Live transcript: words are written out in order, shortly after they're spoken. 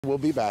Will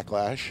be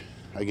backlash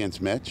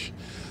against Mitch.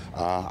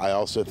 I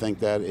also think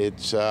that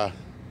it's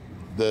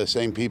the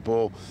same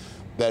people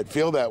that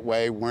feel that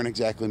way weren't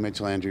exactly Mitch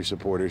Landrieu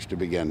supporters to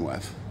begin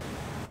with.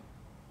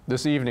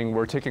 This evening,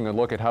 we're taking a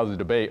look at how the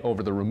debate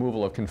over the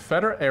removal of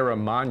Confederate-era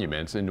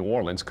monuments in New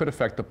Orleans could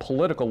affect the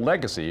political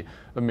legacy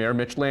of Mayor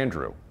Mitch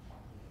Landrieu.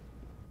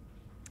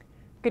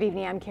 Good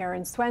evening, I'm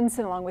Karen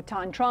Swenson along with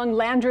Ton Trung.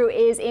 Landrieu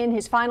is in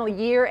his final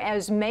year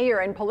as mayor,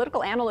 and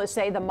political analysts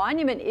say the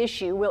monument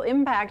issue will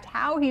impact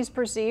how he's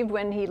perceived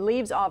when he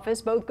leaves office,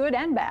 both good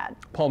and bad.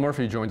 Paul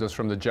Murphy joins us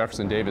from the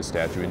Jefferson Davis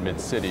statue in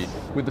Mid-City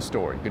with the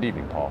story. Good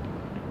evening, Paul.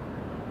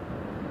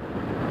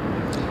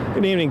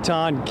 Good evening,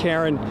 Ton,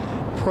 Karen.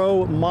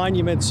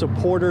 Pro-monument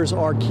supporters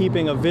are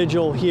keeping a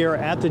vigil here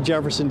at the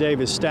Jefferson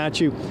Davis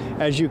statue.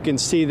 As you can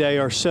see, they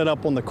are set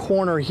up on the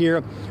corner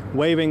here,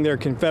 waving their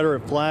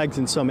Confederate flags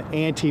and some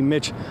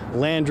anti-Mitch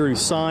Landrieu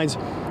signs.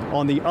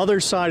 On the other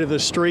side of the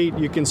street,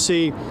 you can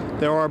see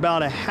there are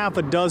about a half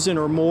a dozen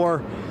or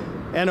more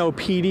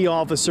NOPD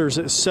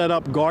officers set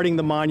up guarding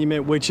the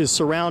monument, which is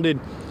surrounded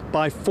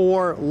by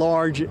 4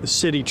 large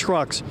city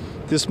trucks.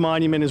 This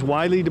monument is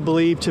widely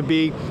believed to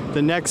be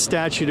the next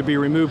statue to be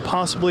removed,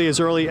 possibly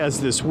as early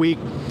as this week.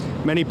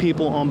 Many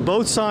people on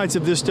both sides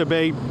of this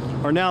debate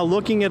are now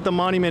looking at the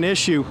monument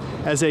issue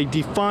as a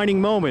defining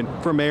moment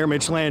for Mayor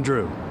Mitch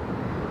Landrieu.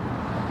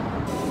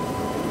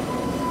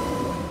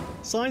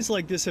 Signs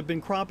like this have been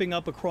cropping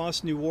up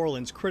across New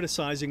Orleans,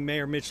 criticizing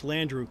Mayor Mitch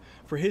Landrieu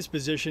for his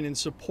position in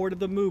support of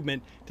the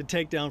movement to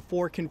take down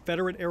 4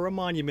 Confederate-era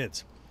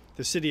monuments.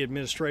 The city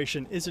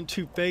administration isn't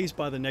too fazed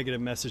by the negative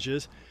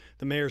messages.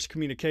 The mayor's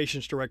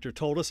communications director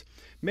told us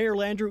Mayor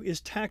Landrieu is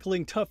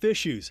tackling tough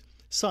issues.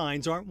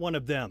 Signs aren't one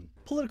of them.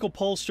 Political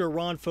pollster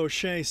Ron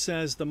Fauché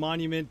says the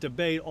monument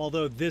debate,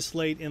 although this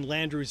late in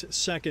Landrieu's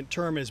second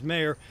term as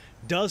mayor,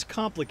 does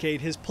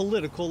complicate his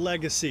political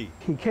legacy.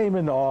 He came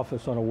into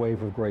office on a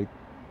wave of great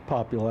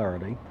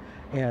popularity,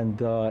 and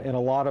a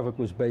lot of it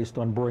was based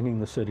on bringing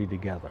the city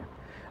together,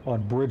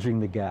 on bridging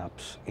the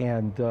gaps.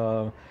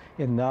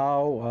 And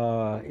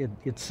now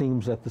it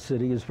seems that the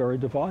city is very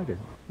divided.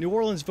 New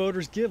Orleans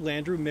voters give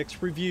Landrieu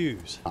mixed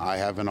reviews. I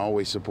haven't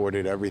always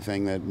supported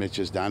everything that Mitch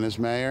has done as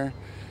mayor,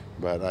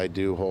 but I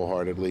do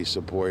wholeheartedly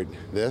support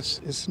this.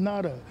 It's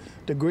not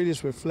the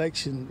greatest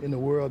reflection in the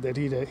world that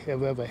he'd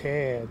have ever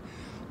had.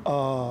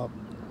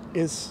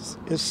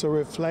 It's a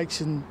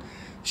reflection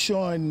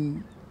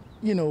showing,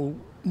 you know,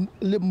 a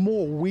little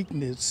more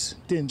weakness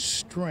than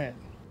strength.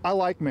 I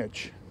like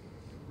Mitch,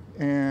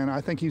 and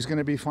I think he's going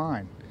to be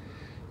fine.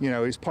 You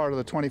know, he's part of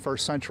the 21st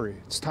century.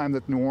 It's time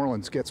that New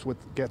Orleans gets with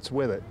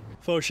it.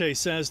 Fauché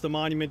says the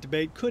monument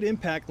debate could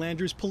impact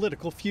Landrieu's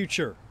political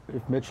future.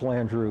 If Mitch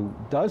Landrieu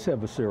does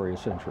have a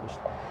serious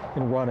interest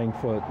in running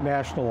for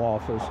national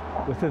office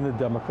within the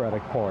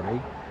Democratic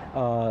Party,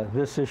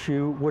 this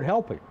issue would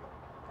help him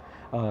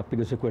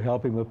because it could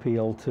help him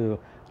appeal to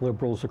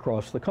liberals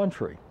across the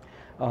country.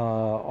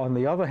 On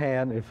the other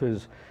hand, if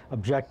his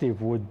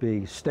objective would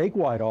be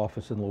statewide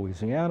office in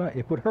Louisiana,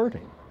 it would hurt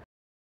him.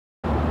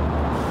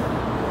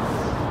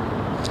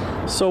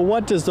 So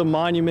what does the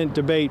monument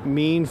debate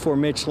mean for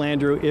Mitch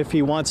Landrieu if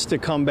he wants to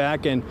come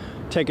back and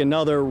take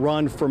another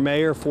run for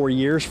mayor 4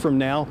 years from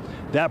now?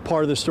 That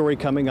part of the story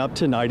coming up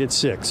tonight at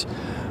 6.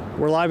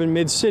 We're live in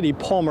Mid-City.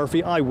 Paul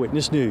Murphy,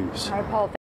 Eyewitness News. All right, Paul.